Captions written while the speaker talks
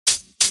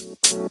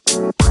Hi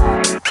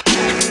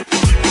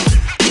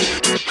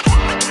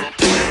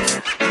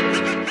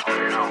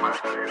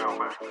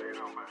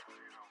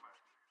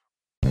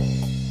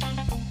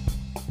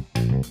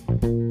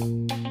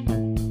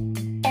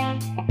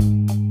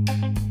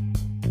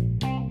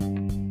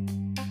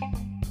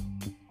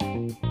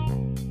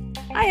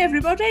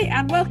everybody,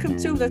 and welcome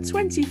to the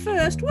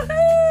 21st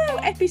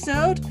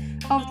episode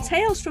of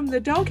Tales from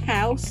the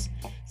Doghouse,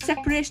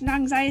 Separation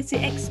Anxiety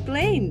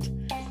Explained.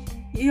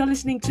 You're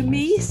listening to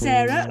me,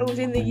 Sarah, who's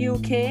in the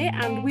UK,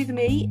 and with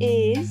me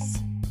is...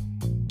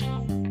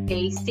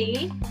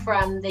 Stacey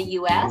from the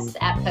US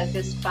at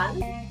Focused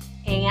Fun,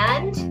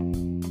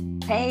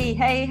 and...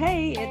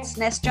 Hey, it's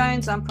Ness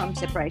Jones. I'm from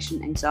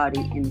Separation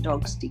Anxiety in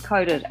Dogs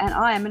Decoded, and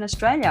I am in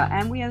Australia,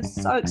 and we are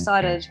so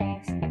excited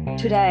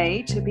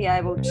today to be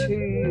able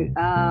to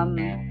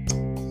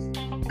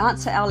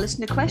answer our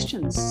listener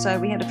questions. So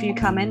we had a few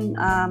come in.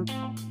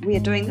 We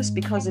are doing this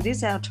because it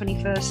is our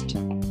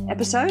 21st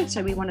episode,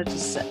 so we wanted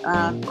to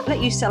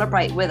let you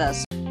celebrate with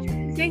us.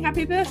 Sing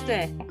happy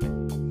birthday.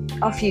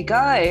 Off you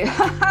go.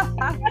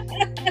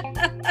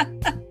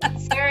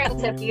 Sarah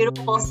is a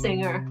beautiful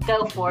singer.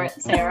 Go for it,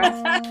 Sarah.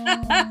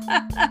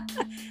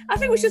 I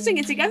think we should sing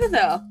it together,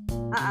 though.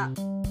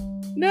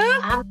 No?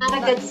 I'm not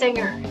a good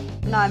singer.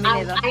 No, me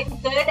neither. I'm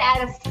good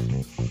at a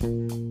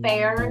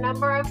fair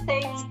number of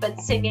things, but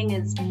singing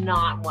is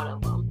not one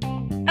of them.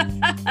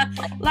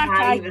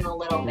 Not even a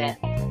little bit.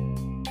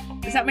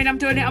 Does that mean I'm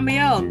doing it on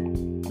my own?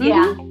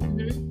 Yeah.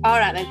 Mm-hmm. All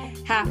right then.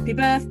 Happy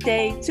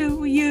birthday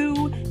to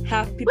you.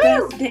 Happy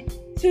Woo! birthday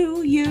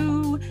to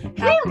you.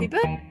 Happy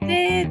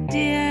birthday,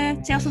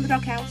 dear Tales from the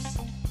Doghouse.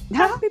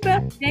 Happy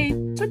birthday,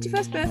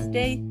 21st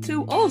birthday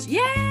to us.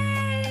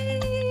 Yay!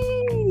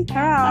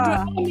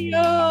 Hurrah! I do it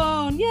on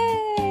my own.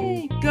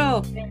 Yay!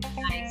 Go. Very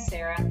nice,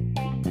 Sarah.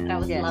 That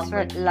was Yes, lovely.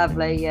 very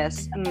lovely,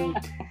 yes.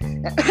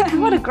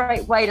 What a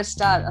great way to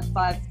start a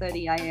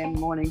 5:30 a.m.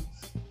 morning.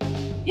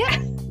 Yeah.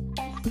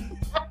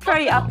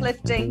 Very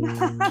uplifting.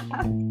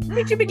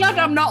 You should be glad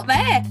I'm not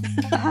there.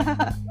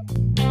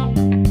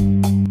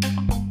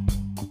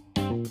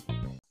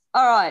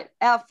 All right,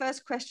 our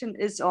first question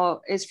is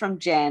from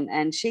Jan,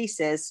 and she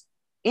says,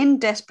 in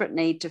desperate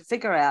need to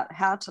figure out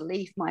how to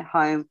leave my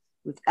home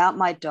without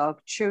my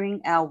dog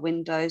chewing our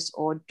windows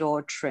or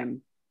door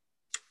trim,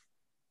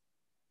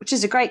 which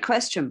is a great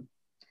question.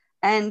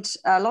 And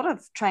a lot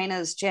of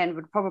trainers, Jen,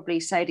 would probably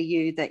say to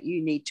you that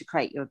you need to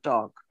crate your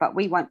dog, but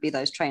we won't be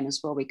those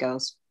trainers, will we,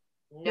 girls?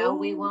 No,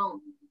 we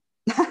won't.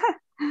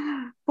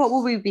 What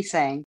will we be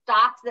saying?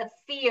 Stop the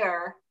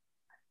fear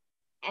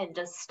and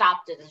just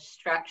stop the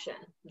destruction.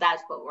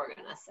 That's what we're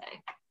going to say.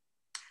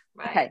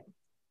 Right? Okay,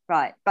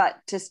 right.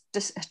 But to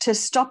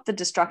stop the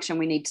destruction,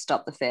 we need to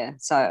stop the fear.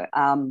 So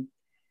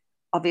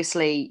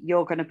obviously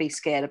you're going to be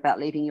scared about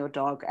leaving your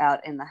dog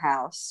out in the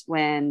house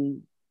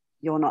when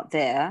you're not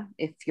there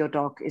if your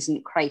dog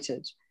isn't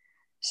crated.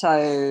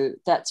 So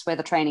that's where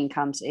the training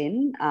comes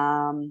in.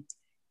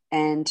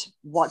 And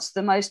what's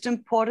the most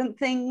important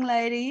thing,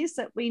 ladies,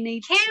 that we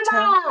need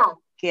Camera!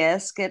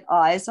 Yes, get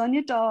eyes on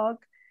your dog.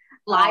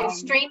 Live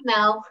stream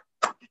though.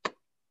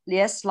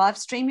 Yes, live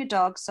stream your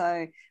dog.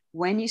 So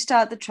when you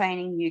start the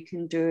training, you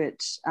can do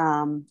it.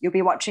 You'll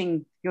be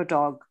watching your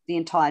dog the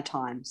entire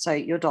time. So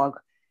your dog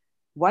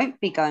won't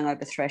be going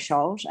over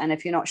threshold. And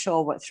if you're not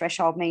sure what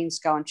threshold means,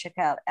 go and check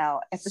out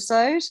our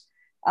episode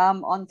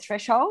on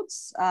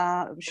thresholds,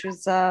 which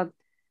was a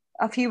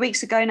few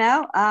weeks ago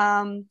now.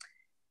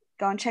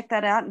 Go and check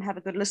that out and have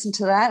a good listen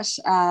to that.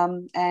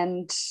 So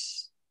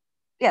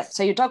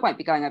your dog won't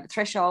be going over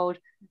threshold,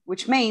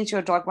 which means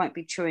your dog won't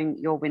be chewing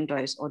your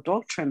windows or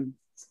dog trim.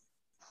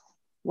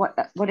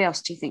 What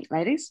else do you think,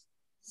 ladies?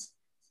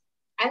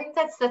 I think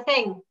that's the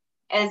thing.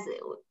 As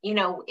you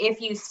know, if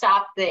you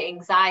stop the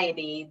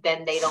anxiety,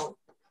 then they're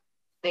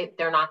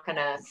not going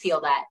to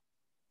feel that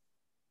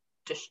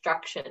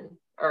destruction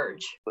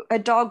urge. A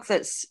dog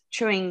that's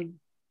chewing,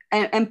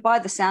 and by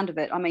the sound of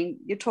it, I mean,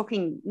 you're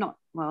talking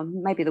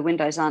maybe the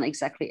windows aren't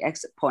exactly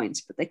exit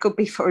points, but they could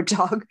be for a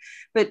dog,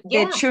 but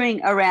they're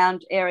chewing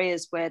around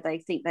areas where they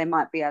think they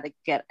might be able to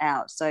get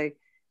out. So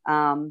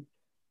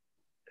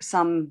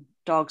some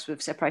dogs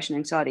with separation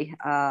anxiety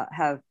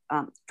have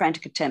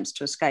frantic attempts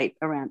to escape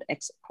around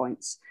exit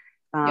points.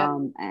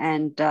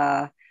 And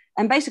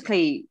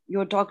basically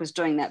your dog is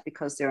doing that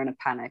because they're in a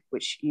panic,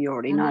 which you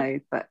already know.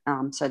 But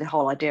so the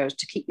whole idea is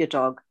to keep your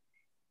dog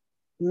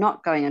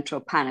not going into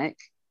a panic,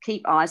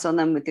 keep eyes on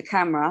them with the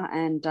camera,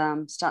 and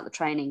start the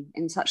training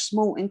in such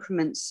small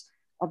increments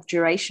of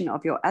duration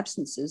of your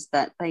absences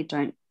that they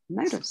don't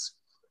notice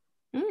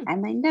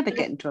and they never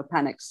get into a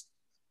panic.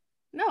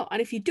 No,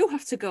 and if you do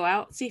have to go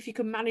out, see if you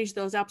can manage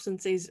those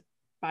absences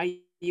by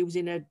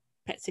using a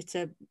pet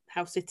sitter,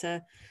 house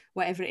sitter,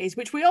 whatever it is,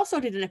 which we also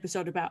did an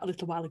episode about a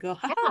little while ago.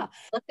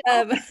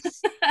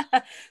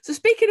 So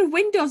speaking of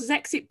windows as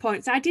exit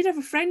points, I did have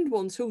a friend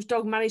once whose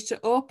dog managed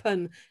to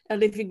open a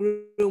living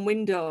room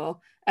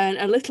window and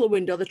a little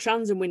window, the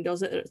transom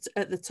windows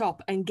at the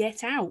top, and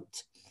get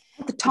out.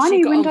 The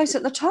tiny windows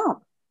at the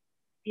top?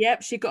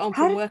 Yep, she got home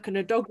from work and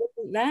her dog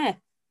wasn't there.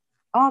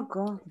 Oh,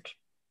 God.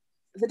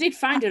 They did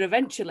find her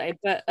eventually,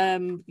 but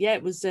yeah,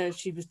 it was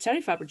she was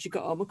terrified when she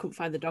got home. I couldn't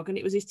find the dog, and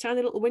it was this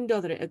tiny little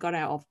window that it had got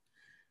out of.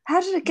 How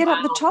did it get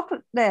up the top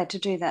there to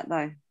do that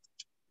though?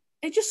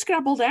 It just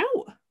scrabbled out.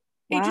 Wow.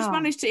 It just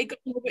managed to.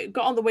 It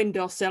got on the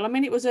windowsill. I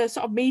mean, it was a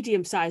sort of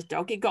medium-sized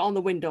dog. It got on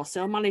the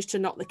windowsill, managed to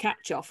knock the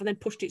catch off, and then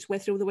pushed its way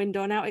through the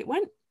window, and out it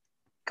went.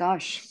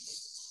 Gosh,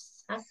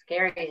 how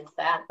scary is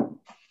that?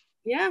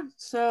 Yeah.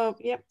 So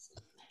yep.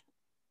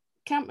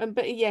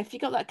 But yeah, if you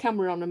got that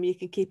camera on them, you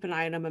can keep an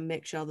eye on them and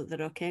make sure that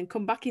they're okay, and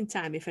come back in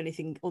time if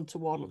anything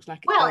untoward looks like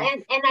it. Well,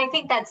 and I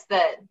think that's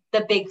the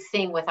big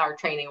thing with our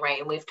training, right?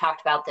 And we've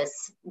talked about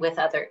this with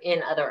other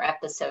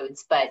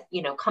episodes, but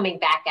coming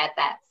back at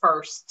that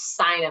first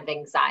sign of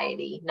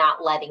anxiety,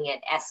 not letting it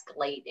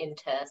escalate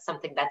into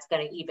something that's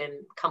going to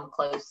even come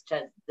close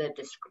to the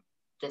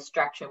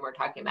destruction we're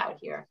talking about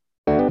here.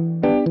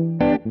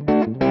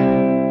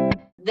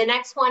 The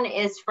next one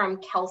is from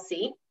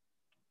Kelsey.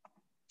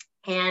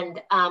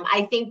 And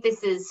I think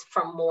this is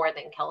from more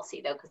than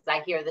Kelsey, though, because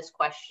I hear this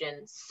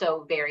question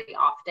so very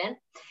often.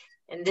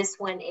 And this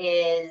one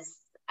is,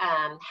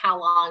 how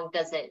long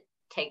does it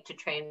take to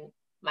train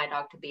my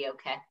dog to be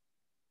okay?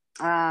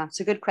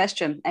 It's a good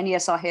question. And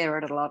yes, I hear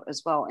it a lot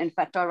as well. In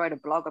fact, I wrote a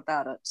blog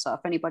about it. So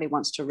if anybody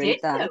wants to read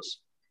that.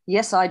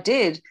 Yes, I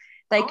did.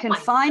 They can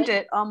find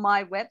it on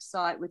my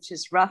website, which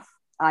is Ruff,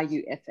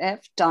 RUFF,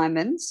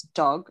 Diamonds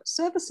Dog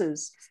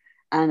Services.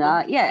 And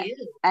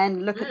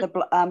and look at the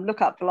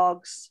look up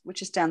blogs,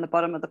 which is down the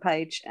bottom of the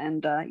page,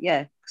 and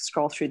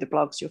scroll through the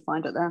blogs, you'll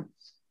find it there.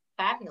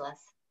 Fabulous.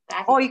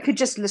 Or you could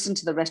just listen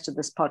to the rest of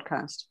this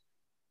podcast.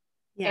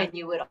 Yeah, and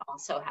you would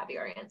also have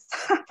your answer.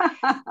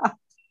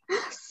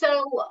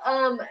 So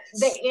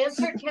the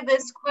answer to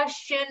this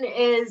question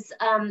is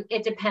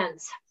it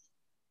depends.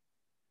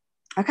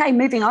 Okay,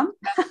 moving on.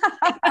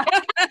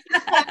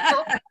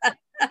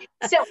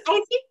 So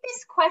I think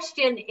this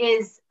question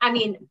is,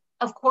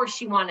 of course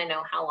you want to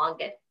know how long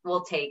it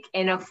will take.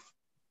 And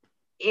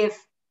if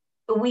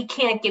we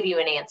can't give you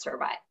an answer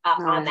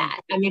on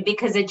that,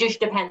 because it just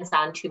depends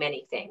on too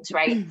many things,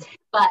 right?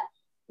 But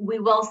we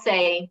will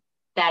say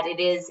that it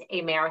is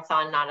a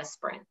marathon, not a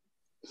sprint.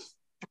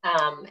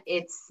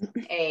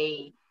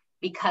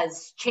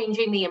 Because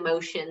changing the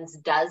emotions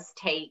does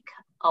take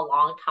a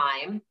long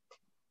time.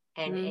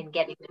 And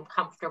getting them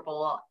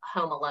comfortable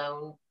home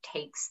alone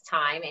takes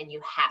time, and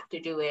you have to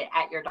do it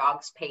at your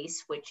dog's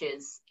pace, which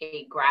is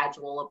a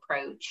gradual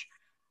approach.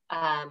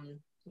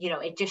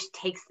 It just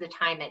takes the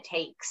time it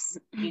takes.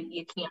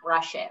 You can't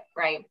rush it,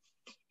 right?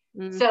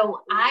 Mm-hmm.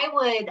 So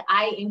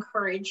I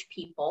encourage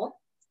people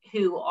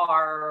who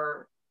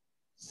are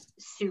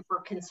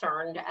super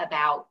concerned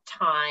about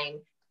time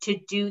to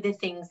do the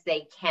things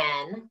they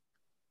can,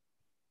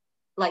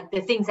 like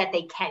the things that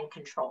they can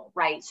control,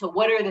 right? So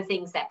what are the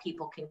things that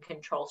people can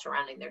control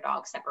surrounding their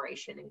dog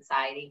separation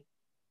anxiety?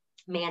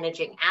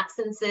 Managing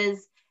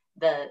absences.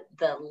 The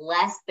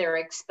less they're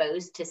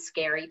exposed to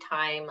scary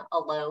time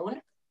alone,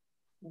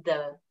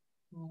 the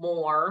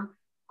more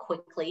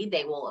quickly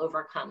they will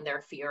overcome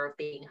their fear of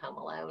being home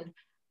alone.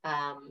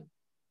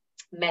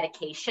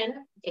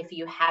 Medication. If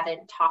you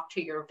haven't talked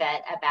to your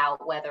vet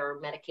about whether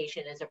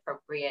medication is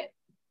appropriate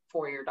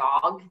for your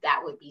dog,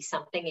 that would be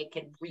something. It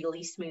can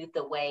really smooth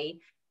the way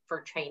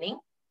for training.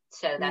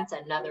 So that's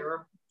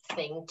another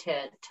thing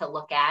to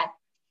look at.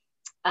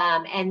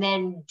 And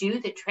then do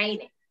the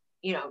training.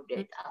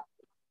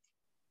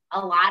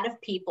 A lot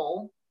of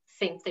people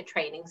think the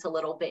training's a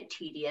little bit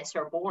tedious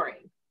or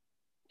boring.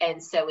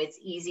 And so it's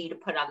easy to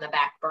put on the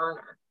back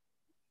burner.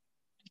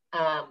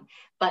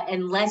 But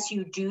unless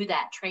you do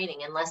that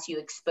training, unless you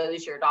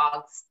expose your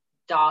dog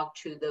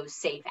to those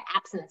safe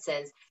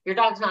absences, your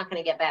dog's not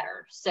going to get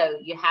better. So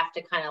you have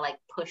to kind of like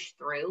push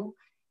through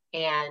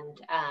and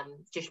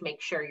just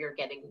make sure you're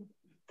getting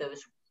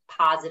those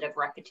positive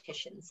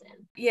repetitions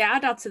in. Yeah,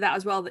 I'd add to that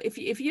as well, that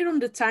if you're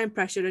under time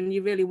pressure and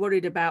you're really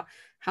worried about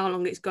how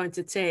long it's going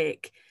to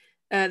take,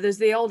 there's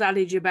the old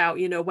adage about,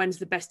 when's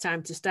the best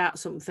time to start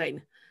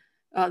something.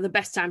 The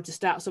best time to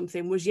start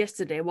something was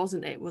yesterday,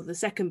 wasn't it? Well, the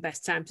second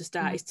best time to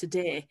start is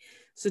today.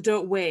 So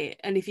don't wait.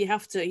 And if you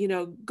have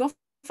to, go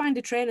find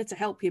a trainer to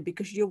help you,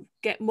 because you'll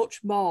get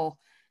much more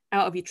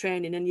out of your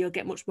training and you'll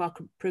get much more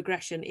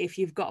progression if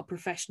you've got a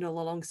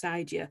professional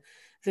alongside you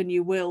than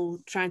you will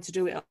trying to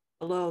do it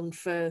alone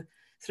for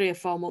 3 or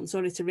 4 months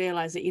only to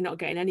realize that you're not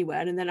getting anywhere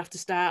and then have to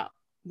start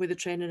with a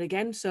trainer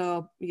again.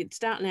 So you'd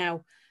start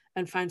now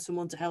and find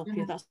someone to help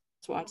you. That's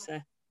what I'd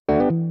say.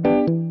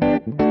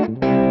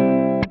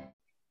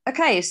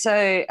 Okay, so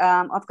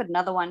I've got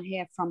another one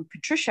here from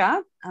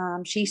Patricia.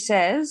 She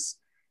says,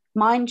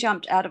 mine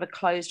jumped out of a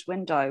closed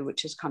window,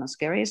 which is kind of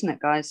scary, isn't it,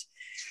 guys?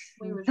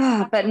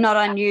 But not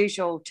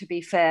unusual, to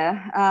be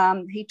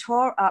fair. He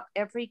tore up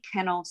every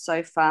kennel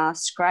so far,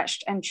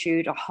 scratched and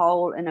chewed a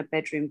hole in a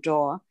bedroom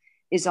door,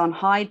 is on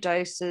high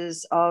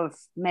doses of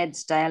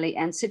meds daily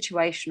and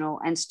situational,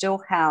 and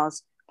still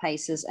howls,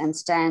 paces and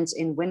stands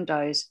in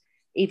windows,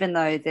 even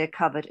though they're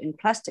covered in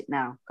plastic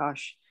now.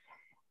 Gosh.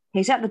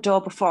 He's at the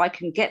door before I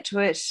can get to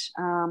it.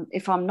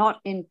 If I'm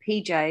not in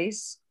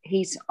PJs,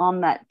 he's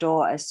on that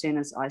door as soon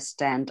as I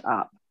stand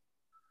up.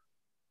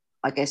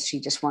 I guess she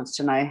just wants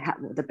to know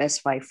the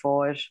best way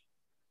forward.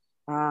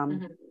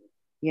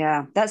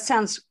 Yeah, that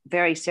sounds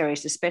very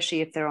serious,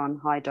 especially if they're on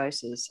high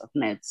doses of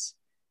meds.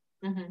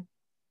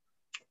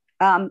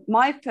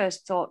 My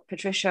first thought,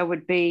 Patricia,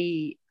 would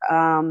be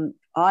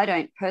I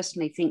don't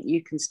personally think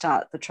you can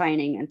start the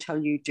training until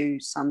you do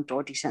some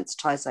door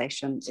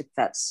desensitization, if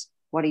that's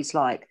what he's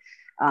like.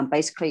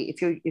 Basically,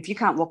 if you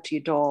can't walk to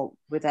your door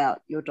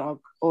without your dog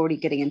already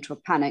getting into a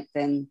panic,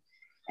 then,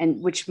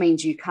 and which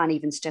means you can't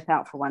even step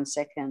out for 1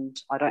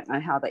 second, I don't know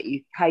how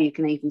you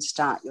can even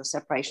start your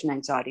separation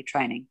anxiety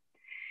training.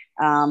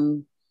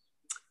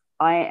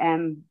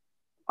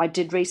 I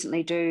did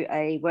recently do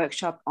a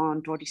workshop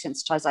on door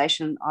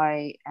desensitization.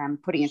 I am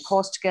putting a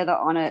course together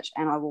on it,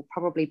 and I will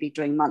probably be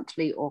doing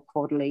monthly or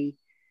quarterly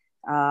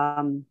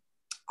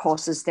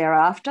courses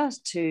thereafter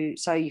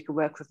so you can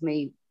work with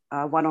me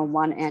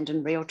one-on-one and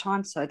in real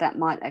time. So that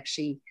might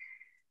actually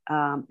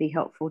be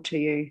helpful to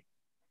you.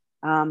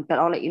 But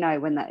I'll let you know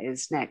when that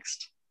is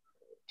next.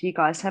 Do you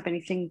guys have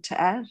anything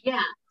to add?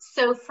 Yeah.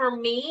 So for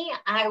me,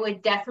 I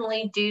would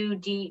definitely do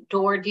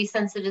door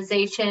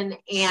desensitization,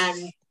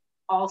 and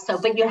also,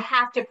 but you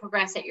have to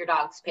progress at your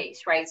dog's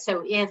pace, right?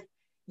 So if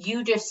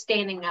you just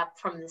standing up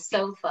from the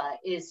sofa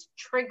is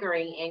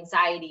triggering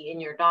anxiety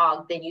in your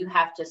dog, then you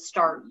have to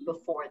start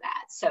before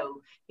that.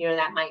 So,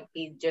 that might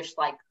be just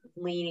like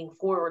leaning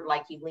forward,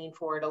 like you lean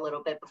forward a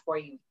little bit before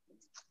you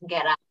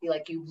get up.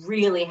 Like you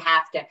really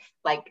have to,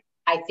 like,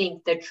 I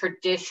think the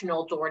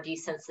traditional door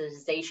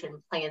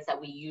desensitization plans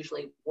that we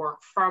usually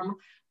work from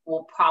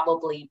will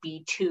probably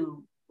be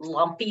too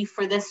lumpy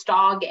for this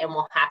dog, and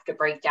we'll have to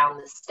break down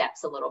the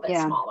steps a little bit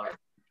smaller.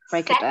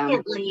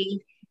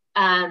 Secondly,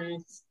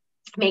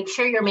 make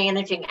sure you're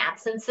managing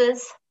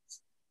absences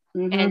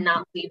and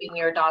not leaving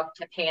your dog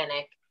to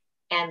panic.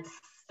 And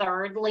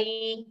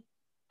thirdly,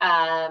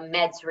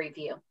 meds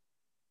review.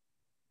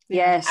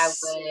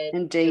 Yes,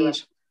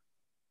 indeed.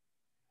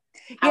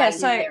 Yeah,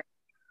 so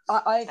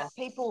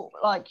people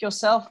like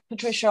yourself,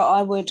 Patricia,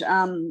 I would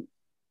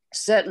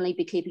certainly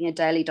be keeping a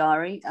daily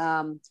diary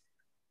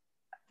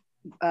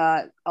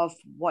of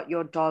what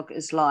your dog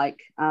is like,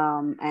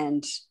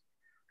 and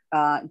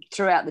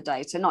throughout the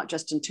day. So not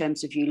just in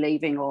terms of you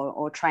leaving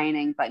or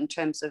training, but in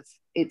terms of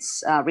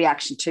its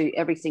reaction to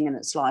everything in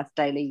its life,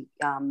 daily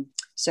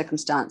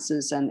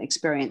circumstances and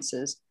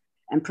experiences,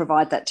 and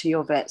provide that to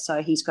your vet.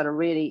 So he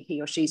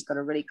or she's got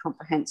a really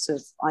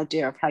comprehensive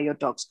idea of how your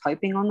dog's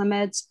coping on the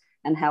meds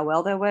and how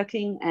well they're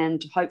working,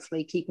 and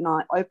hopefully keep an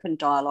open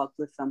dialogue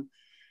with them.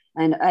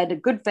 And a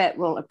good vet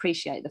will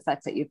appreciate the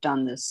fact that you've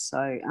done this. So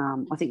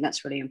I think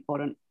that's really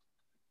important.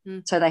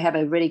 So they have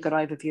a really good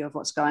overview of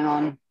what's going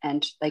on,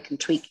 and they can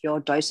tweak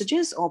your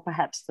dosages or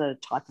perhaps the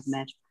type of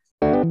med.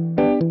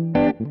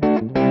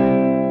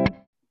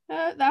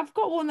 I've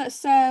got one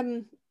that's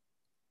there's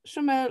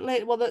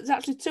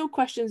actually two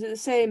questions.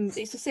 It's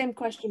the same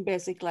question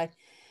basically.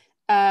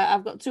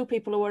 I've got two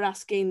people who are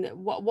asking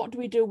what do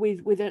we do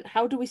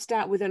how do we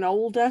start with an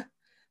older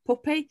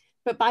puppy?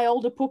 But by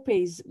older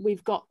puppies,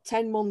 we've got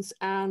 10 months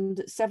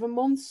and 7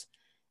 months.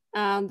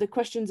 And the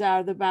questions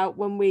are about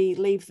when we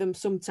leave them,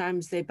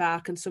 sometimes they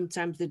bark and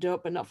sometimes they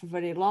don't, but not for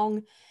very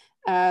long.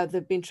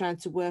 They've been trying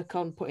to work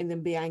on putting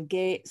them behind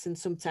gates, and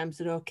sometimes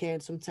they're okay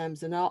and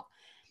sometimes they're not.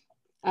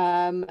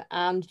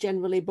 And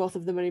generally, both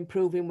of them are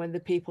improving when the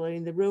people are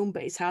in the room,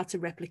 but it's hard to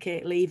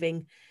replicate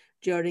leaving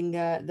during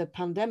the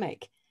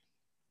pandemic.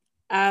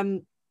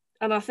 And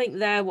I think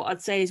what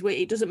I'd say is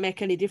it doesn't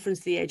make any difference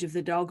the age of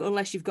the dog,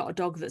 unless you've got a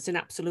dog that's an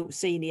absolute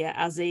senior,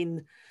 as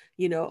in,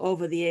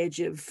 over the age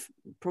of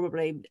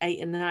probably 8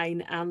 and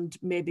 9 and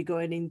maybe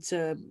going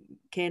into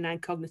canine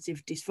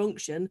cognitive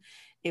dysfunction,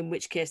 in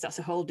which case that's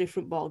a whole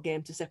different ball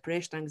game to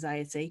separation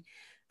anxiety.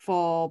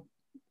 For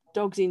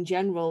dogs in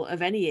general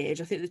of any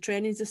age, I think the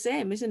training's the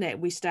same, isn't it?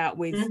 We start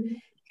with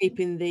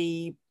keeping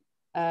the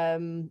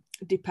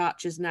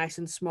departures nice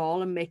and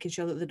small and making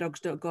sure that the dogs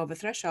don't go over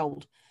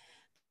threshold.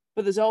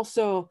 But there's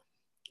also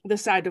the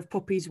side of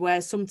puppies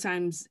where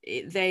sometimes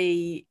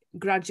they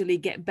gradually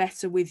get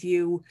better with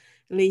you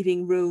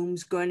leaving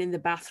rooms, going in the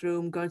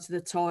bathroom, going to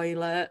the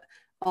toilet,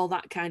 all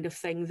that kind of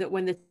thing, that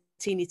when they're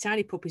teeny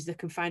tiny puppies, they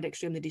can find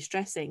extremely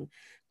distressing.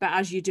 But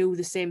as you do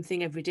the same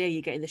thing every day,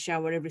 you get in the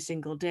shower every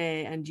single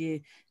day, and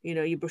you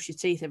brush your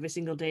teeth every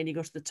single day, and you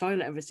go to the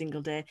toilet every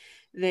single day,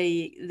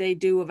 they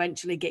do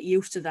eventually get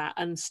used to that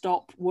and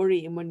stop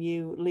worrying when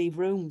you leave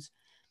rooms.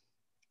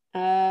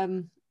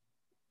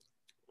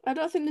 I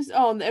don't think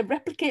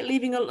replicating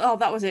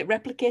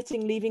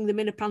leaving them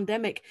in a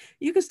pandemic.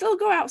 You can still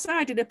go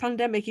outside in a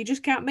pandemic, you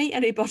just can't meet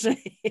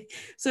anybody.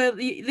 So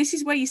this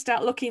is where you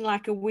start looking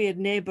like a weird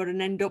neighbour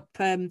and end up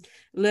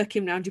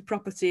lurking around your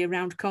property,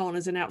 around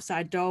corners and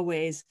outside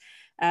doorways,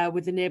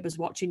 with the neighbours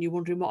watching you,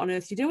 wondering what on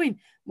earth you're doing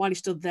while you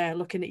stood there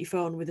looking at your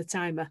phone with a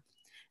timer.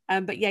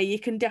 But yeah, you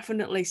can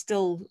definitely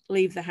still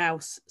leave the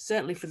house,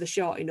 certainly for the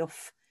short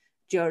enough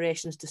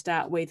durations to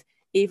start with,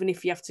 even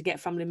if you have to get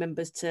family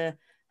members to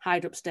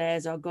hide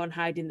upstairs or go and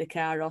hide in the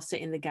car or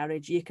sit in the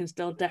garage. You can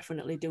still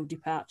definitely do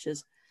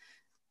departures.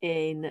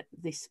 in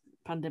this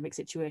pandemic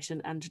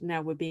situation, and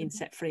now we're being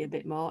set free a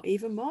bit more,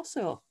 even more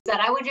so. That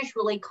I would just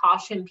really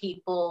caution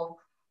people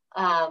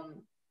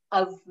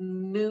of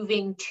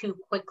moving too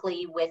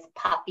quickly with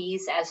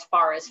puppies as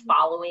far as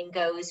following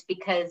goes,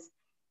 because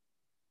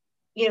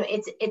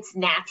it's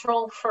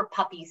natural for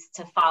puppies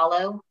to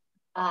follow,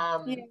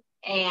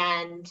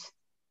 and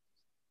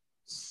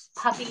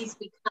puppies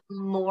become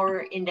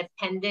more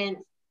independent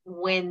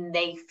when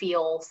they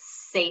feel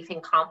safe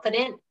and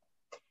confident.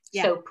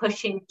 So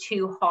pushing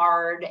too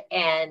hard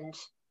and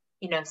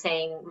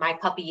saying my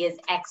puppy is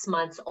X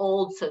months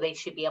old, so they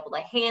should be able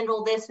to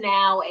handle this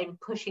now, and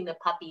pushing the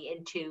puppy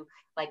into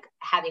like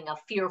having a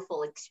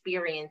fearful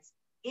experience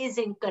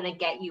isn't going to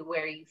get you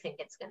where you think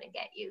it's going to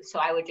get you. So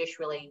I would just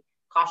really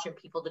caution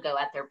people to go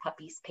at their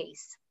puppy's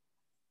pace.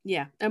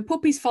 Yeah, and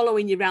puppies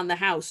following you around the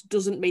house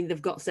doesn't mean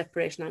they've got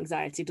separation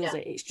anxiety, does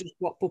it? It's just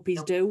what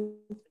puppies do.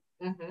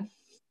 Mm-hmm.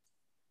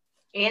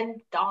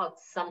 And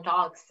dogs, some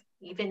dogs,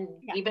 even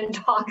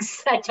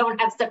dogs that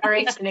don't have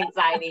separation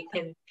anxiety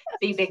can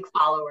be big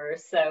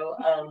followers. So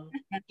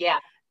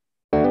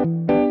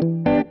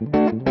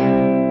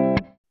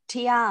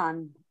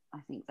Tian, I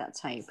think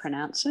that's how you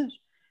pronounce it.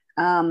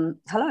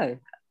 Hello.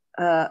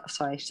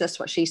 Sorry, that's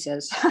what she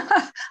says.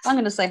 I'm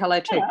going to say hello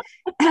too.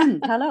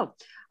 Hello.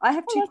 I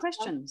have two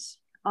questions.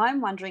 I'm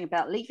wondering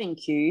about leaving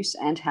cues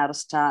and how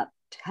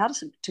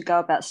to go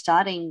about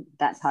starting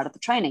that part of the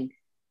training.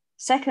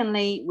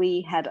 Secondly,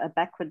 we had a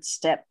backward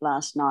step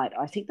last night.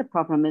 I think the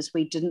problem is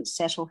we didn't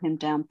settle him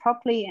down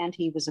properly, and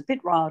he was a bit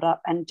riled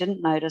up and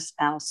didn't notice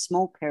our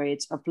small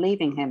periods of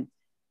leaving him,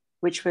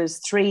 which was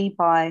 3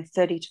 by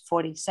 30 to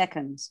 40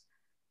 seconds.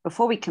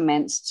 Before we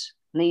commenced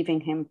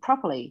leaving him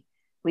properly,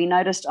 we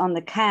noticed on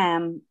the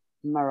camera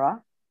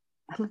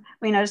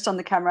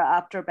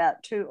after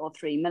about 2 or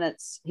 3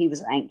 minutes, he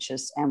was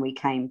anxious and we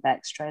came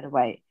back straight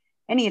away.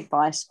 Any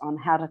advice on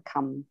how to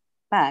come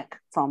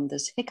back from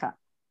this hiccup?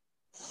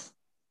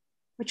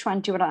 Which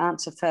one do you want to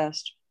answer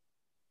first?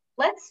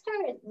 Let's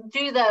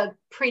do the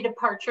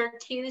pre-departure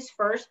cues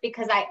first,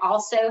 because I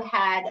also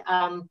had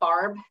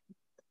Barb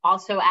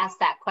also ask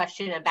that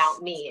question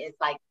about me.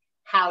 It's like,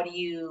 how do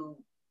you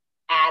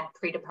add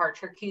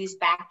pre-departure cues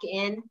back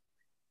in?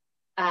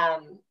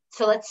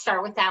 So let's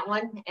start with that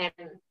one,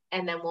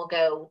 and then we'll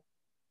go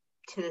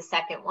to the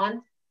second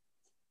one.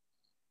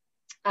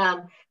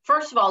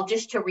 First of all,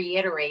 just to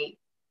reiterate,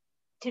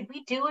 did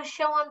we do a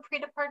show on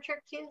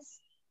pre-departure cues?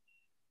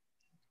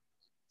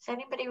 Does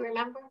anybody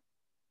remember?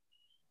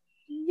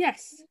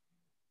 Yes.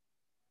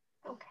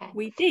 Okay.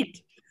 We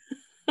did.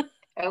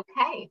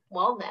 Okay.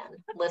 Well then,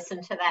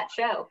 listen to that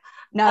show.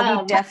 No,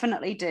 we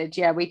definitely did.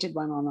 Yeah, we did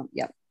one on it.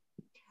 Yep.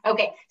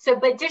 Okay. So,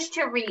 but just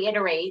to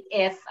reiterate,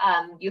 if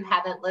you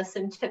haven't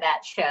listened to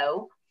that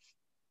show,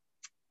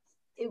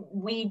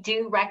 we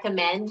do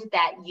recommend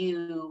that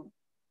you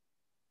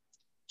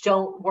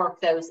don't work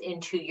those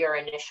into your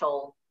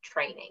initial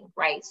training,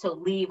 right? So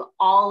leave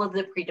all of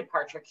the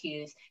pre-departure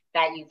cues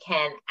that you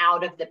can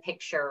out of the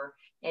picture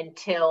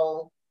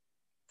until,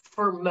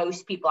 for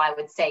most people, I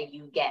would say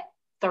you get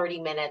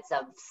 30 minutes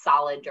of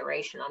solid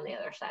duration on the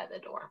other side of the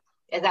door.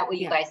 Is that what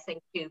you guys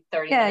think too?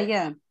 30 minutes?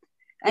 Yeah.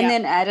 And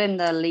then add in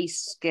the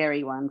least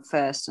scary one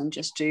first and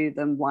just do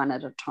them one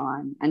at a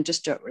time and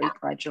just do it really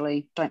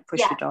gradually. Don't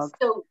push your dog.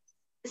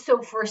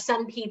 So for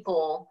some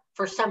people,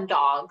 for some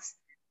dogs,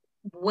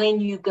 when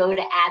you go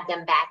to add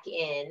them back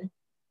in,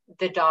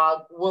 the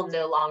dog will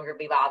no longer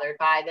be bothered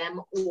by them,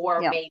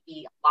 or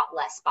maybe a lot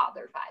less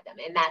bothered by them.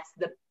 And that's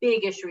the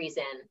biggest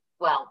reason,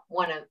 well,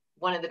 one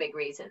of the big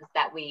reasons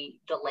that we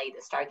delay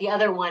the start. The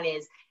other one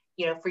is,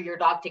 for your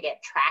dog to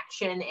get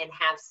traction and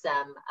have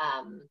some,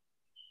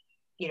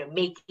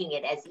 making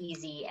it as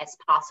easy as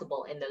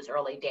possible in those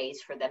early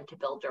days for them to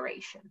build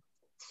duration.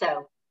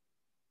 So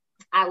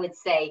I would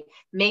say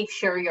make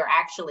sure you're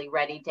actually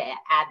ready to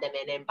add them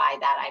in. And by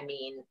that, I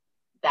mean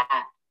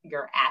that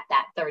you're at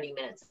that 30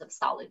 minutes of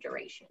solid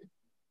duration.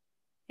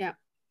 Yeah,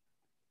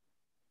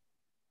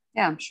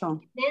 I'm sure.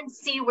 Then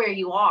see where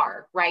you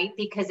are, right?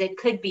 Because it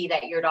could be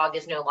that your dog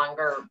is no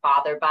longer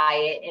bothered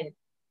by it,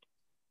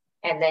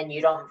 and then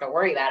you don't have to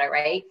worry about it,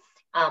 right?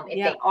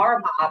 If they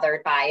are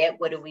bothered by it,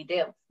 what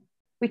do?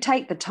 We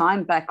take the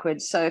time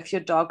backwards. So if your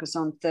dog is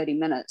on 30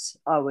 minutes,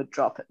 I would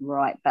drop it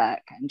right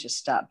back and just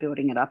start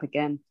building it up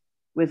again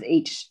with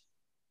each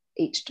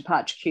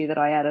departure cue that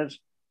I added.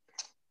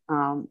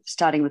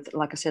 Starting with,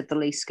 like I said, the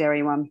least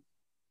scary one.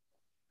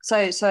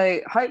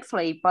 So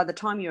hopefully by the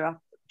time you're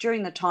up,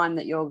 during the time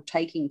that you're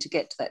taking to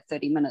get to that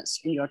 30 minutes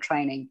in your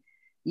training,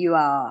 you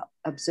are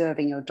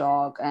observing your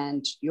dog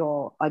and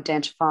you're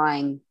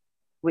identifying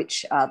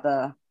which are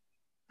the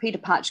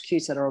pre-departure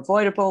cues that are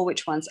avoidable,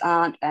 which ones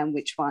aren't, and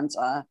which ones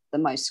are the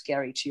most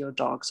scary to your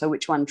dog. So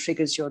which one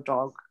triggers your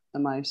dog the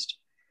most,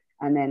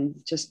 and then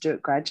just do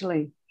it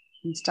gradually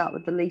and start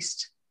with the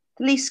least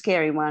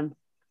scary one.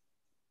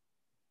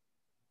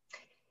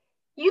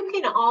 You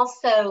can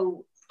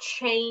also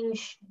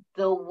change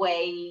the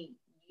way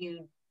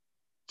you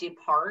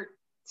depart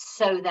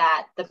so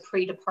that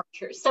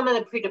some of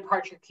the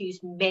pre-departure cues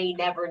may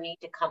never need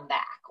to come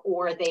back,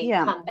 or they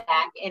come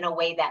back in a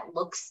way that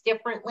looks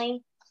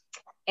differently.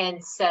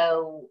 And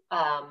so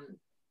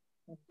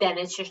then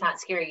it's just not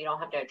scary. You don't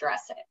have to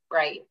address it,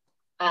 right?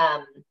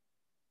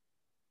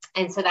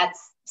 And so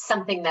that's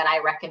something that I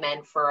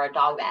recommend for a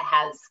dog that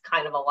has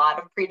kind of a lot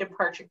of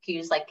pre-departure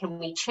cues. Like, can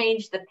we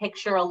change the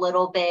picture a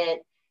little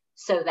bit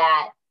so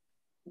that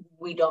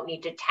we don't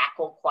need to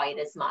tackle quite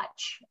as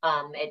much?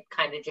 It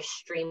kind of just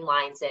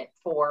streamlines it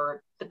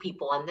for the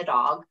people and the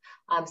dog.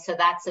 So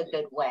that's a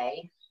good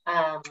way.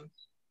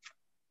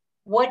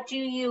 What do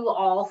you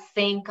all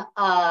think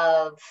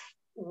of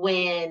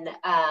when,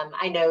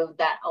 I know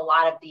that a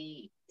lot of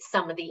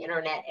some of the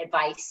internet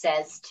advice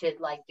says to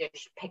like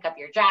just pick up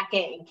your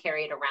jacket and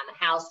carry it around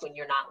the house when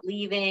you're not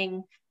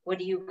leaving. What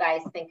do you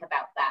guys think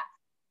about that?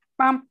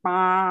 Bum,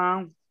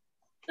 bum.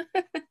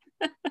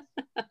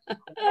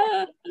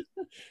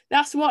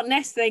 That's what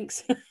Ness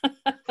thinks.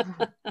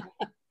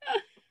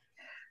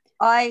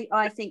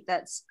 I think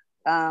that's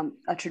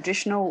a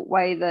traditional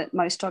way that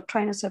most dog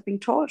trainers have been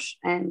taught,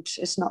 and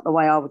it's not the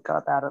way I would go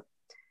about it.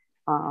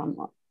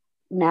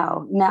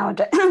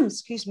 Nowadays,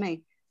 excuse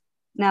me.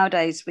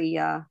 Nowadays, we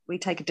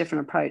take a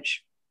different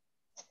approach,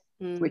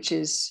 which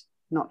is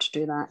not to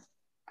do that.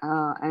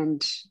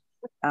 And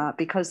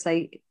because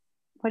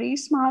what are you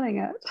smiling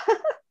at?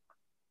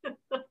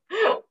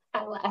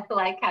 I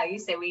like how you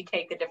say we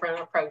take a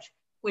different approach,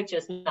 which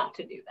is not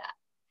to do that.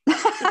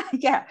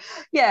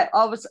 yeah.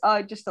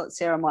 I just thought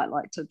Sarah might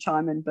like to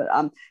chime in, but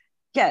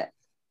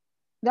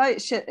no,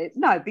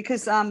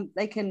 because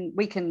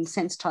we can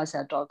sensitize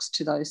our dogs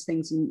to those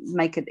things and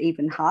make it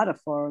even harder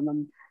for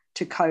them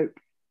to cope,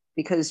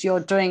 because you're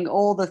doing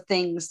all the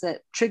things that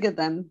trigger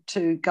them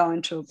to go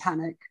into a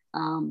panic,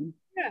 and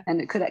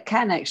it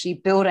can actually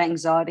build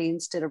anxiety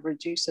instead of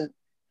reduce it.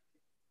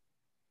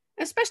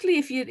 Especially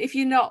if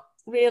you're not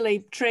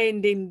really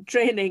trained in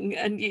training,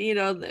 and you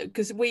know,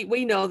 because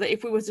we know that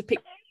if we were to pick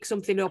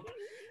something up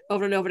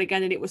over and over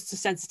again and it was to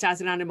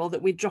sensitize an animal,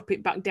 that we'd drop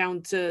it back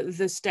down to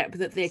the step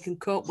that they can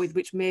cope with,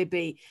 which may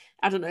be,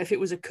 I don't know, if it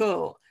was a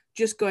coat,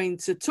 just going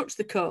to touch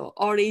the coat,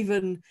 or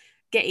even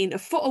getting a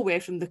foot away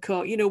from the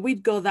coat, you know,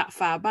 we'd go that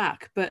far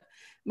back. But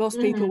most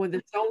people, when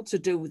they're told to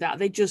do that,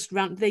 they just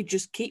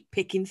keep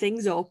picking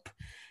things up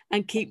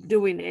and keep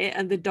doing it,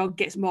 and the dog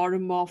gets more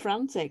and more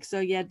frantic. So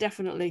yeah,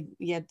 definitely,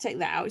 take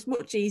that out. It's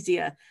much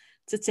easier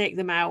to take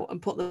them out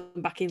and put them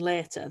back in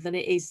later than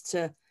it is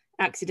to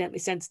accidentally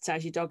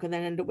sensitize your dog and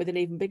then end up with an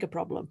even bigger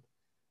problem.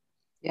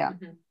 Yeah.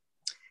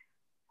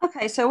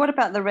 Okay, so what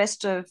about the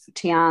rest of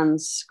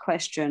Tian's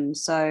question?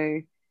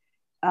 So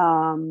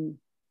coming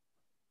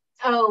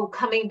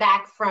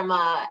back from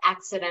a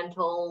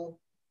accidental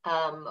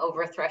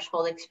over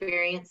threshold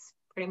experience,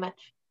 pretty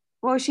much.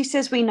 Well, she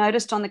says we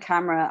noticed on the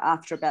camera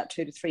after about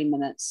 2 to 3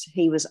 minutes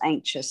he was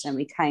anxious, and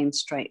we came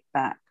straight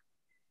back.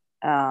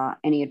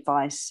 Any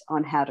advice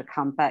on how to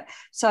come back?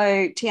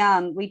 So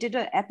Tian, we did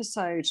an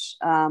episode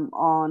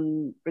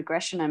on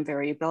regression and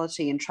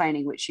variability in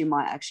training, which you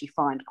might actually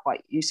find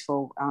quite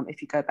useful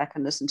if you go back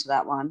and listen to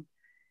that one.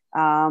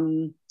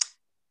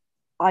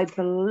 I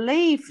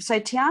believe, so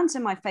Tian's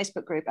in my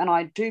Facebook group, and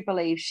I do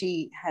believe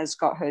she has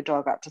got her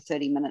dog up to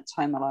 30 minutes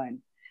home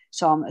alone.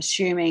 So I'm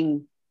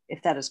assuming,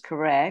 if that is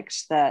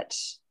correct, that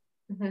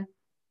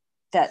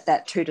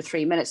that 2 to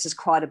 3 minutes is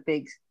quite a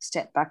big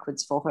step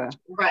backwards for her.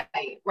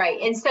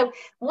 Right. And so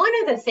one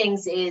of the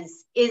things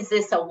is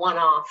this a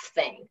one-off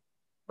thing,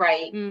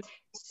 right?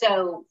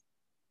 So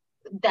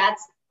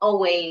that's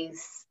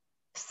always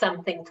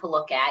something to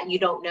look at. You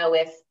don't know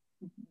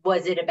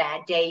was it a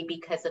bad day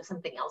because of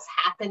something else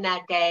happened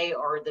that day,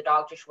 or the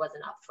dog just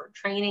wasn't up for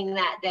training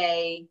that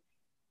day.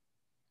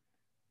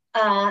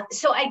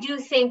 So I do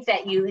think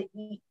that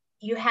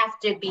you have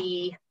to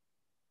be,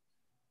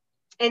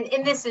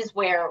 and this is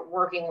where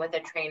working with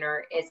a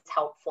trainer is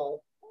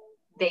helpful.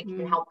 They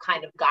can help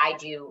kind of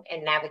guide you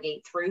and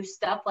navigate through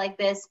stuff like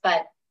this.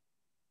 But,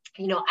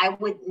 you know, I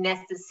wouldn't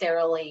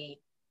necessarily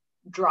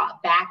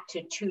drop back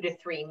to 2 to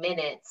 3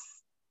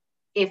 minutes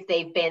if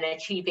they've been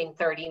achieving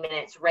 30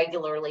 minutes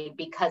regularly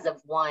because of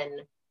one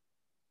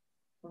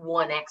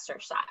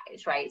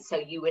exercise, right? So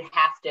you would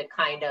have to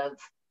kind of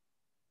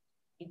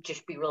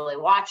just be really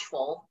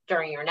watchful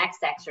during your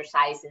next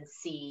exercise and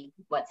see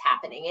what's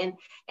happening.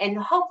 And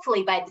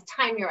hopefully by the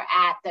time you're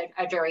at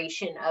a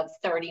duration of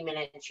 30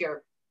 minutes,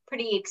 you're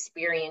pretty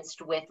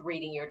experienced with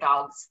reading your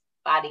dog's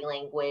body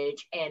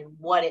language and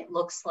what it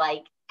looks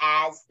like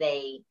as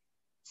they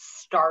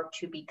start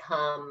to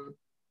become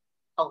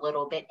a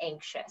little bit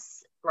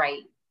anxious,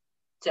 right?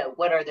 So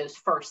what are those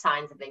first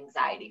signs of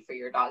anxiety for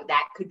your dog?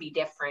 That could be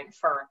different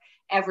for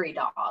every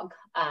dog.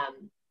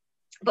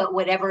 But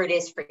whatever it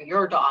is for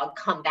your dog,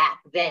 come back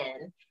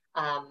then.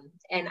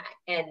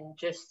 And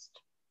just,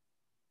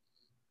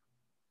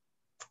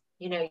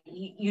 you know,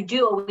 you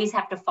do always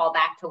have to fall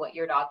back to what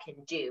your dog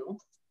can do.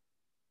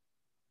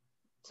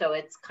 So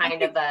it's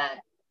kind of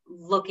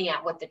looking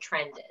at what the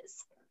trend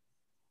is.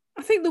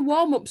 I think the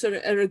warm-ups are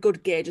a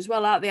good gauge as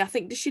well, aren't they? I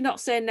think, does she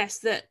not say, Ness,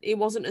 that it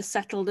wasn't as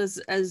settled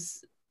as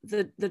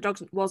the dog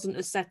wasn't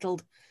as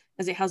settled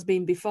as it has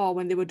been before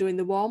when they were doing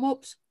the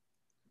warm-ups?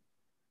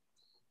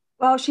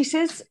 Well, she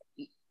says,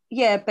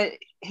 yeah, but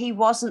he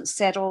wasn't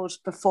settled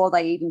before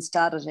they even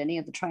started any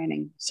of the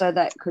training. So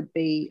that could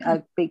be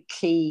a big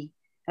key,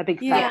 a big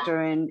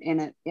factor in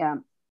it. Yeah.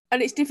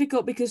 And it's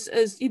difficult because,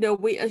 as you know,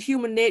 as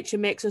human nature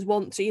makes us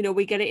want to, you know,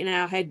 we get it in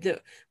our head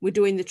that we're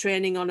doing the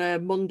training on a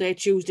Monday,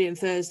 Tuesday and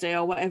Thursday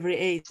or whatever it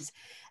is.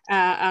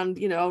 And,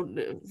 you know,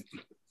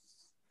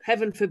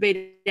 heaven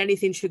forbid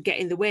anything should get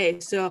in the way.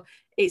 So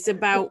it's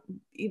about,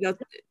 you know,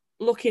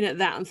 looking at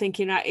that and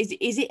thinking, right,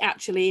 is it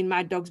actually in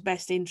my dog's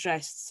best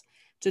interests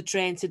to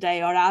train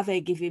today, or are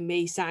they giving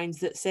me signs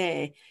that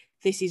say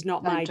this is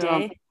not my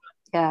day?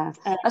 Yeah,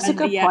 that's a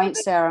good point,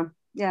 Sarah.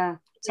 Yeah,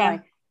 sorry.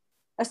 Yeah.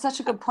 That's such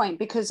a good point,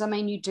 because I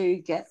mean, you do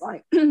get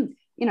like, you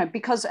know,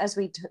 because as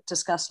we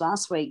discussed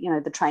last week, you know,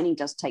 the training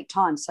does take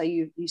time. So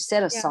you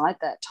set aside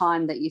that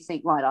time that you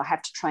think, right, I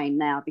have to train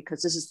now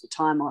because this is the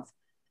time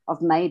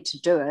I've made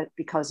to do it,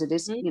 because it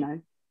is, you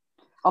know,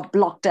 I've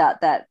blocked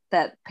out that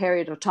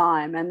period of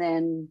time. And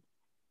then,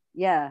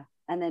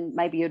 and then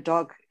maybe your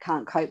dog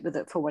can't cope with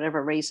it for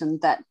whatever reason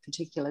that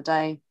particular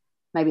day.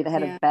 Maybe they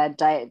had a bad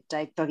day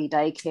at doggy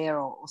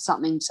daycare or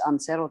something's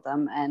unsettled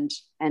them. And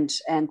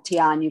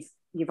Tian,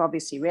 you've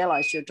obviously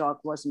realized your dog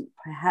wasn't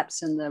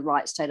perhaps in the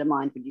right state of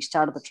mind when you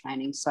started the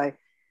training. So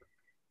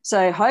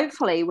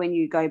hopefully when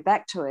you go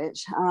back to it,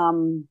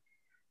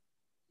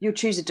 you'll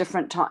choose a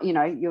different time. You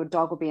know, your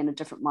dog will be in a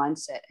different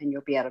mindset and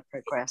you'll be able to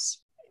progress.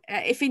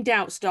 If in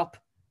doubt, stop.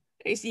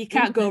 You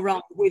can't go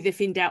wrong with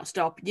if in doubt,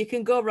 stop. You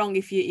can go wrong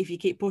if you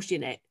keep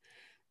pushing it,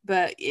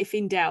 but if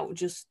in doubt,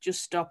 just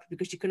stop,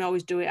 because you can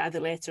always do it either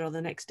later or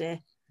the next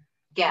day.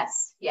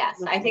 Yes.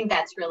 I think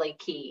that's really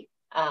key,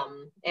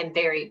 and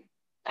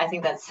I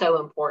think that's so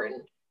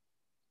important.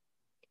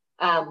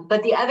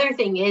 But the other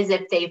thing is,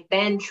 if they've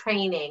been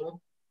training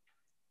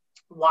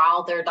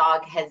while their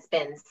dog has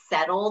been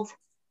settled,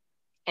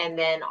 and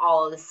then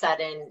all of a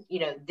sudden,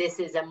 you know, this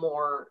is a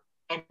more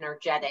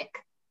energetic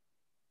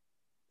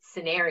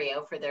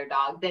scenario for their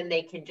dog, then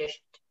they can just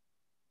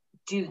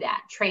do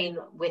that, train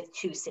with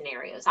 2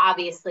 scenarios.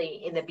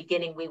 Obviously, in the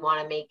beginning, we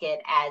want to make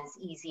it as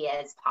easy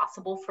as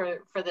possible for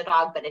the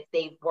dog. But if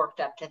they've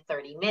worked up to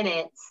 30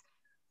 minutes,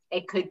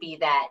 it could be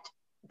that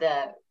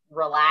the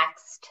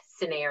relaxed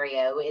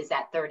scenario is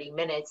at 30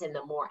 minutes and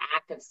the more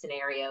active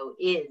scenario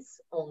is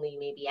only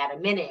maybe at a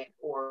minute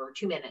or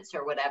 2 minutes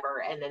or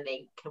whatever. And then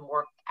they can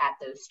work at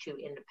those 2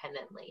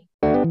 independently.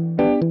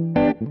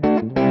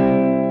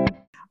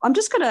 I'm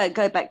just going to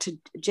go back to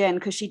Jen,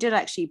 because she did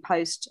actually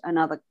post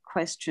another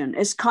question.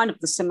 It's kind of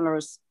similar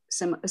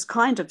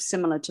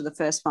to the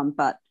first one,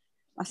 but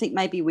I think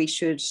maybe we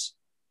should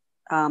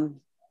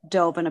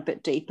delve in a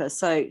bit deeper.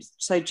 So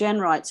Jen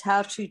writes,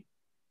 how to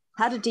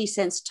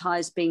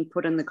desensitize being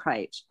put in the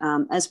crate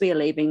as we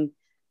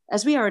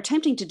are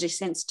attempting to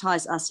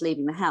desensitize us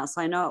leaving the house.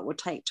 I know it will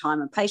take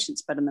time and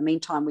patience, but in the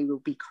meantime, we will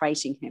be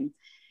crating him.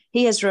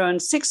 He has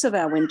ruined 6 of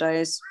our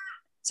windows.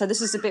 So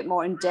this is a bit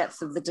more in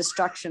depth of the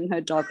destruction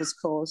her dog has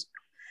caused.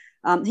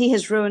 He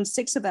has ruined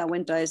 6 of our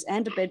windows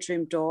and a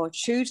bedroom door,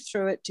 chewed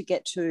through it to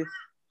get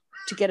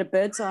a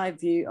bird's eye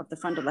view of the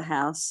front of the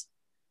house,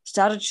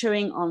 started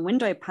chewing on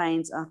window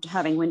panes after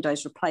having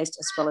windows replaced,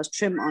 as well as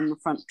trim on the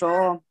front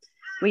door.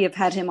 We have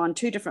had him on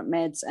 2 different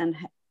meds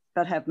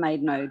but have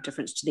made no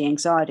difference to the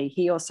anxiety.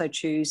 He also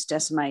chews,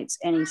 decimates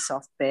any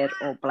soft bed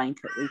or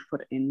blanket we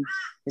put in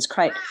his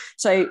crate.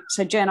 So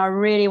Jen, I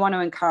really want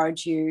to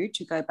encourage you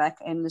to go back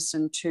and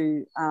listen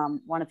to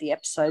one of the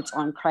episodes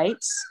on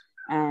crates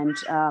and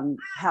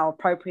how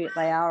appropriate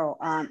they are or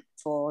aren't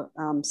for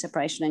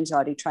separation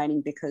anxiety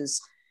training,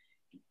 because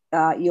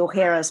you'll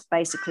hear us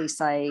basically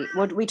say,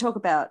 we talk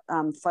about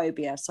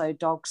phobia. So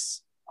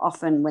dogs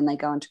often, when they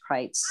go into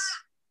crates,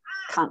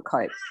 can't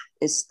cope.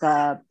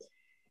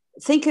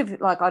 Think of,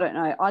 like, I don't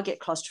know, I get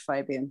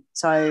claustrophobia.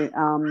 So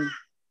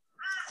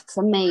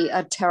for me,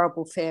 a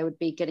terrible fear would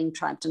be getting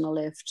trapped in a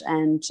lift,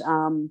 and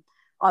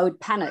I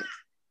would panic.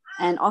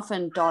 And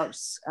often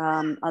dogs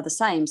are the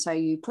same. So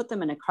you put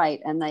them in a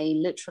crate and they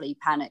literally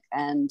panic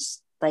and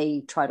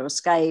they try to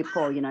escape,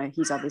 or, you know,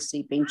 he's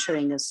obviously been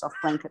chewing his soft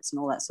blankets and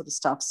all that sort of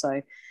stuff.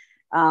 So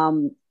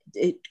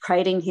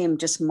crating him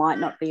just might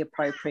not be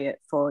appropriate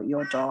for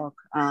your dog.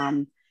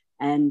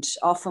 And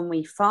often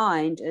we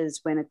find is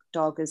when a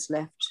dog is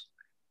left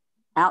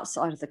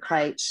outside of the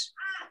crate,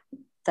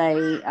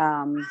 they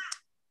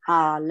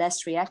are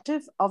less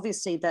reactive.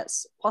 Obviously,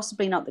 that's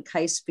possibly not the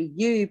case for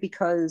you,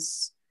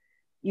 because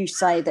you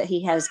say that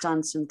he has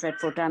done some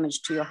dreadful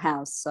damage to your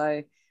house.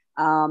 So,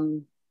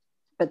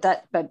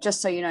 but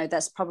just so you know,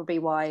 that's probably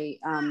why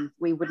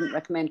we wouldn't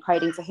recommend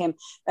crating for him.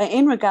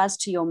 In regards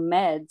to your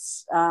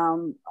meds,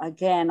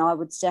 again, I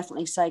would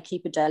definitely say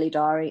keep a daily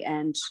diary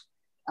and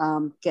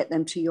get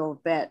them to your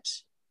vet.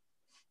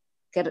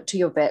 Get it to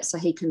your vet so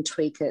he can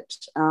tweak it.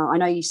 I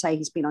know you say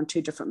he's been on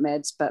 2 different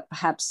meds, but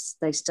perhaps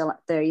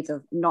they're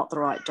either not the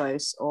right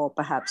dose, or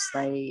perhaps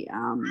you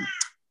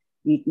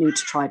need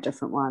to try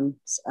different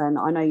ones. And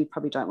I know you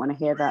probably don't want to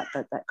hear that,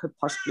 but that could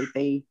possibly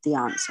be the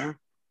answer.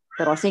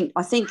 But I think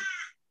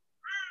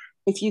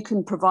if you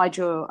can provide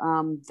your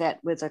vet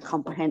with a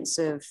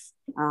comprehensive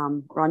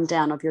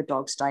rundown of your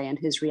dog's day and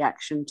his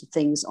reaction to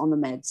things on the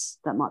meds,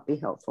 that might be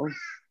helpful.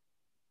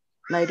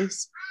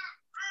 Ladies?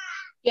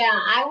 Yeah,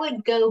 I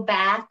would go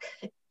back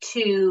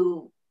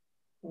to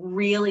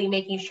really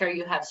making sure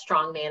you have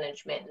strong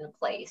management in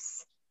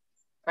place,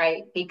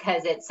 right?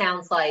 Because it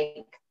sounds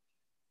like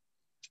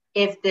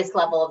if this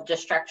level of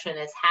destruction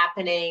is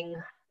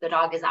happening, the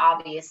dog is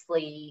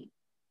obviously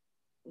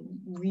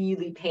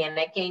really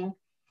panicking.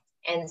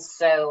 And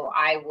so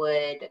I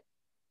would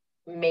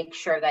make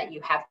sure that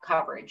you have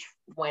coverage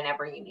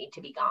whenever you need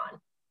to be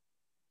gone.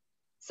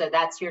 So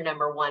that's your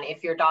number one.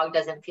 If your dog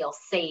doesn't feel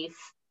safe,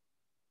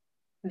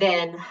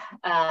 then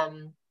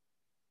none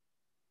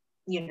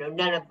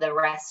of the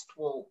rest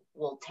will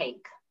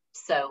take.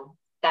 So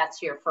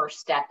that's your first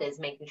step, is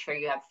making sure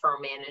you have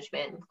firm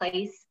management in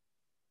place.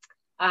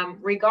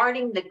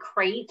 Regarding the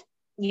crate,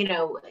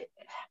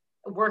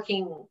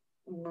 working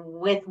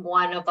with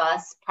one of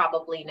us,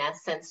 probably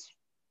Ness, since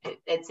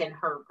it's in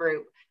her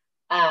group,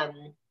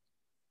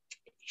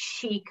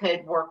 she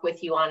could work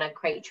with you on a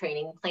crate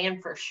training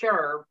plan for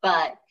sure.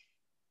 But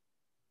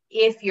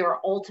if your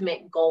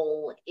ultimate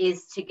goal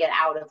is to get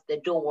out of the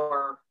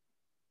door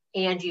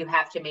and you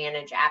have to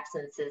manage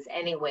absences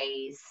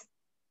anyways,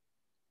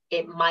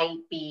 it might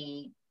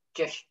be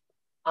just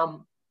a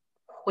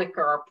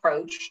quicker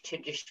approach to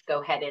just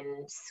go ahead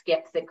and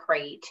skip the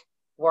crate,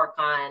 work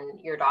on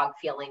your dog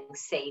feeling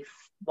safe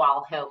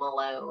while home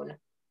alone,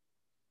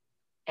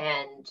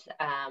 and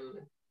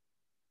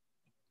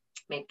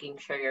making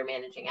sure you're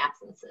managing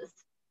absences.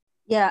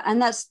 Yeah,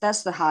 and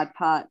that's the hard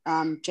part,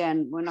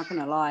 Jen. We're not going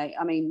to lie.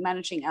 I mean,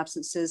 managing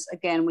absences.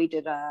 Again, we've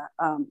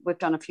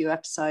done a few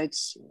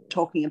episodes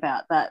talking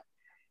about that.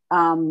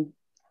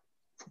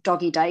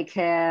 Doggy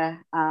daycare,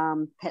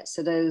 pet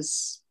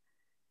sitters,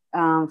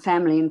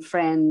 family and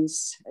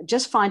friends.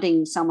 Just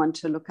finding someone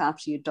to look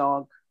after your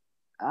dog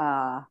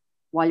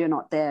while you're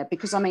not there,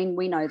 because I mean,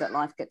 we know that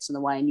life gets in the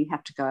way and you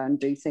have to go and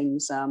do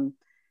things.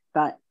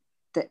 But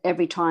that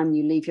every time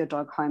you leave your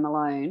dog home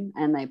alone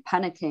and they're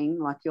panicking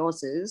like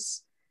yours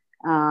is,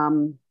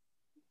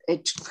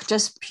 it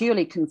just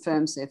purely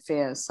confirms their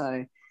fears.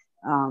 So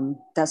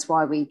that's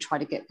why we try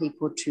to get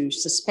people to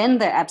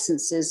suspend their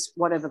absences,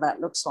 whatever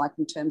that looks like,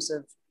 in terms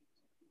of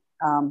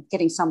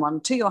getting someone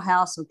to your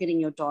house or getting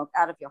your dog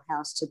out of your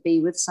house to be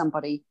with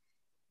somebody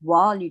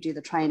while you do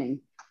the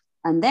training.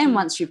 And then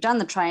once you've done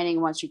the training,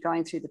 once you're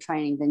going through the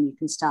training, then you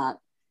can start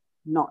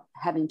not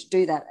having to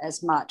do that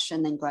as much,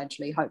 and then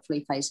gradually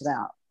hopefully phase it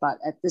out. But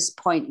at this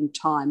point in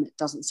time, it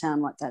doesn't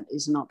sound like that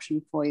is an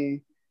option for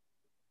you.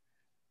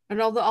 And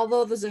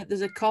although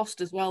there's a cost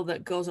as well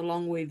that goes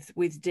along with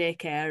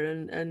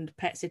daycare and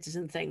pet sitters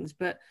and things,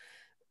 but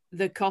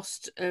the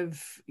cost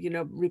of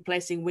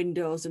replacing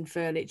windows and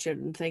furniture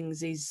and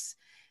things is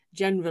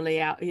generally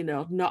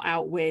not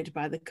outweighed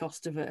by the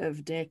cost of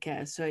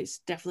daycare. So it's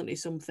definitely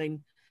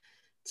something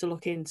to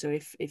look into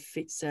if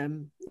it's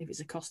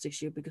a cost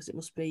issue, because it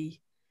must be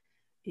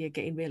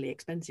getting really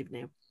expensive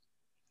now.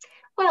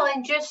 Well,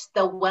 and just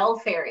the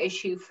welfare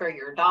issue for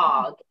your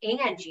dog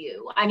and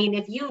you. I mean,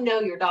 if you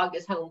know your dog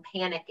is home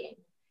panicking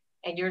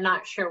and you're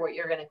not sure what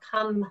you're going to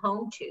come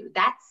home to,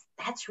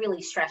 that's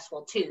really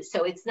stressful too.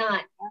 So it's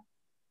not,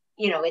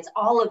 it's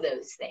all of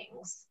those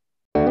things.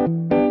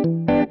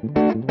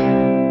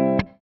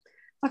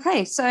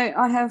 Okay, so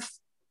I have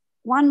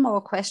one more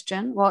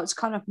question. Well, it's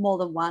kind of more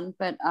than one,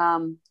 but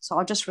so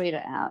I'll just read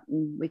it out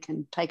and we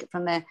can take it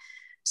from there.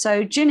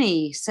 So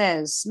Ginny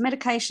says,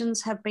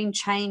 medications have been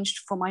changed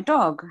for my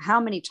dog.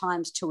 How many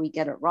times till we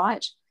get it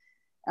right?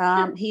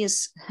 He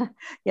is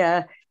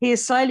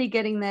slowly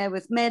getting there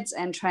with meds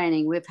and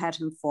training. We've had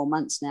him 4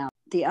 months now.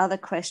 The other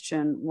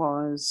question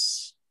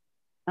was,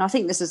 and I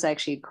think this is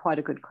actually quite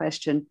a good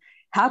question,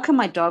 how can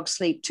my dog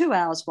sleep 2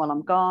 hours while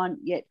I'm gone,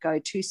 yet go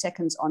 2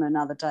 seconds on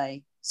another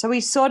day? So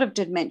we sort of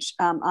did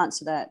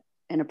answer that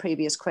in a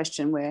previous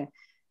question, where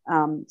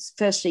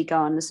firstly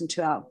go and listen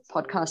to our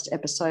podcast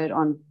episode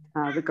on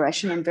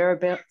regression and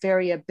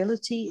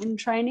variability in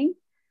training.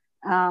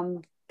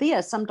 But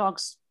yeah, some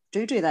dogs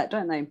do that,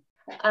 don't they?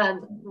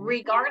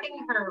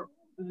 Regarding her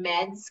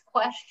meds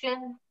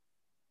question,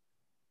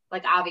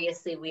 like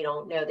obviously we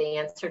don't know the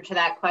answer to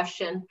that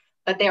question,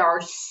 but there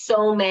are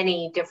so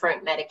many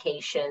different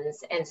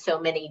medications and so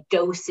many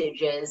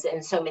dosages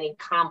and so many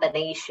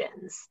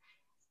combinations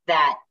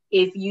that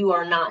if you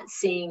are not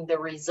seeing the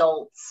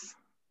results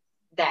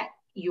that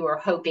you are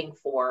hoping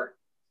for,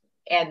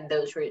 and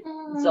those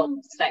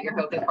results that you're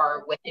hoping for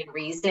are within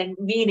reason,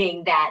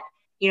 meaning that,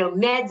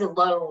 meds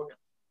alone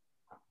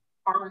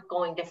aren't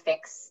going to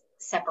fix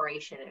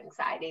separation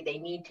anxiety. They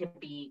need to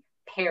be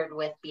paired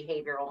with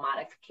behavioral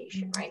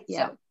modification, right?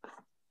 Yeah. So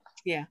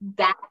yeah,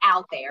 that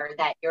out there,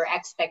 that your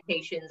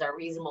expectations are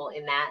reasonable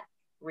in that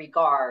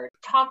regard.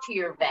 Talk to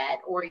your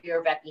vet or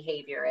your vet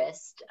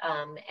behaviorist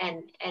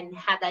and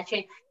have that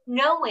change,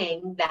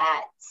 knowing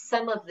that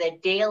some of the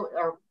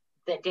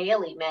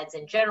daily meds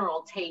in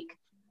general take,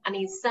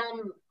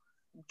 some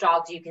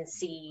dogs you can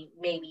see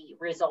maybe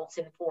results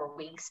in 4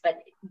 weeks, but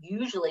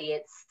usually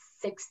it's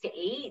 6 to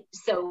 8.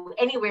 So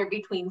anywhere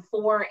between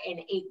 4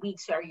 and 8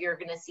 weeks you're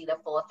going to see the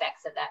full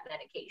effects of that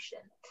medication.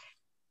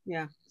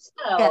 Yeah.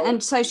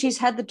 And so she's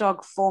had the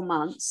dog 4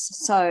 months.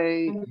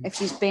 So if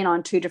she's been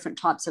on 2 different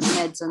types of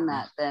meds and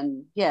that,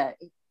 then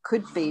it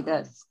could be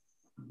that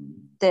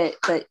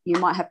you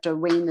might have to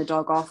wean the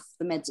dog off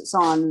the meds it's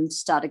on and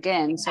start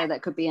again. So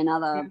that could be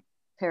another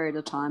period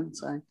of time.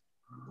 So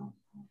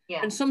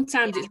and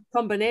sometimes it's a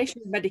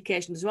combination of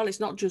medication as well. It's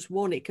not just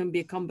one, it can be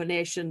a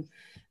combination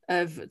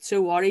of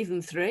 2 or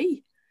even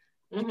 3,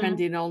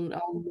 depending on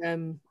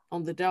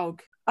the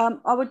dog.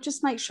 I would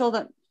just make sure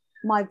that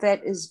my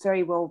vet is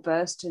very well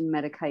versed in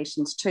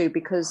medications too,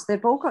 because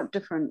they've all got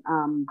different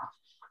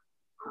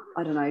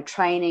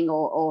training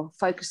or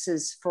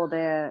focuses for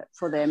their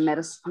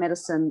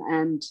medicine,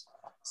 and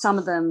some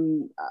of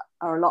them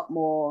are a lot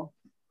more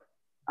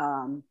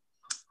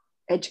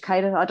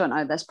educated. I don't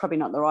know, that's probably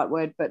not the right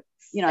word, but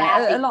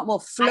a lot more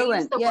fluent. I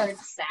use the word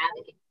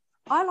savvy.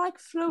 I like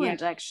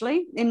fluent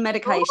actually in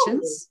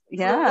medications.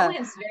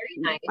 Fluent's very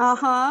nice.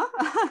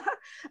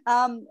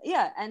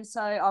 And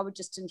so I would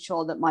just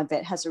ensure that my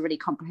vet has a really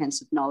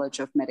comprehensive knowledge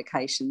of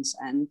medications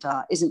and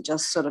isn't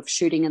just sort of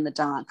shooting in the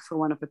dark, for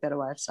want of a better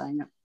way of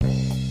saying it.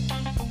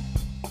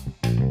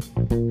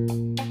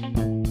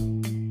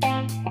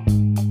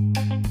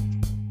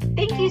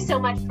 Thank you so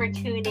much for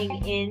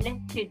tuning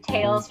in to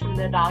Tales from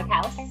the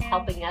Doghouse,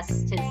 helping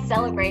us to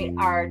celebrate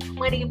our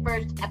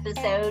 21st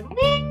episode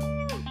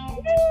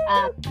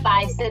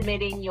by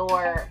submitting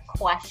your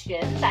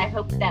questions. I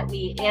hope that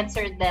we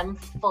answered them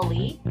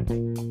fully.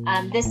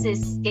 This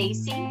is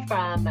Stacy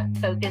from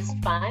Focused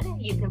Fun.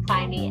 You can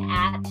find me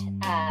at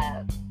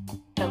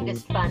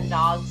Focused Fun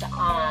Dogs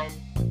on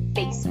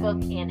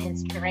Facebook and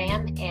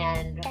Instagram,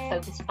 and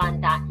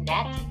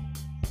focusedfun.net.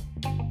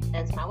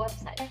 That's my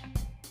website.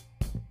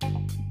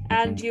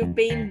 And you've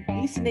been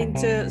listening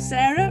to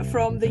Sarah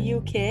from the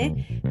UK,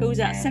 who's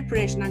at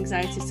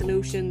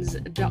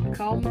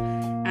separationanxietysolutions.com,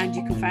 and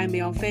you can find me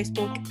on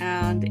Facebook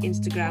and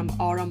Instagram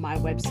or on my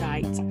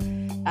website,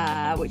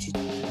 which is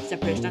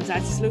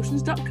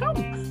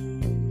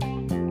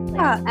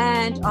separationanxietysolutions.com.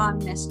 And I'm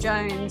Ness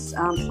Jones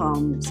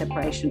from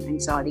Separation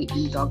Anxiety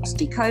in Dogs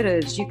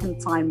Decoded. You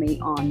can find me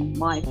on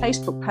my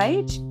Facebook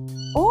page,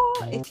 or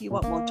if you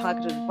want more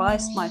targeted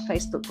advice, my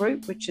Facebook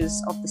group, which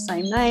is of the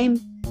same name.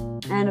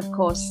 And of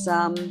course,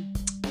 I'm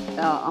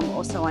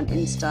also on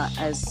Insta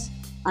as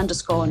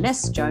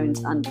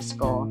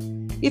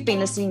 _NessJones_. You've been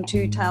listening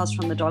to Tales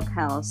from the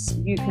Doghouse.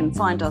 You can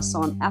find us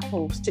on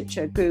Apple,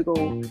 Stitcher,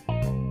 Google,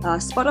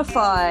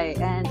 Spotify,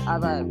 and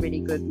other really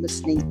good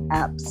listening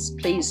apps.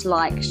 Please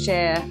like,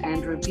 share,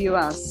 and review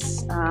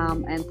us.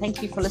 And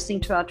thank you for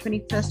listening to our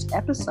 21st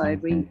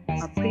episode. We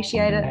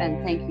appreciate it,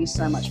 and thank you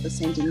so much for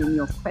sending in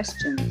your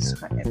questions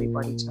for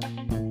everybody to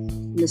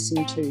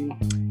listen to.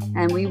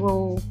 And we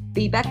will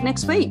be back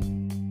next week.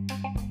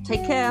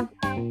 Take care.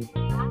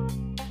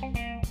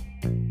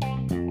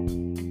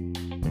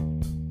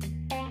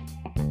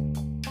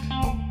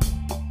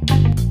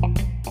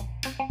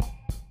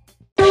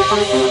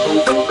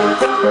 Bye.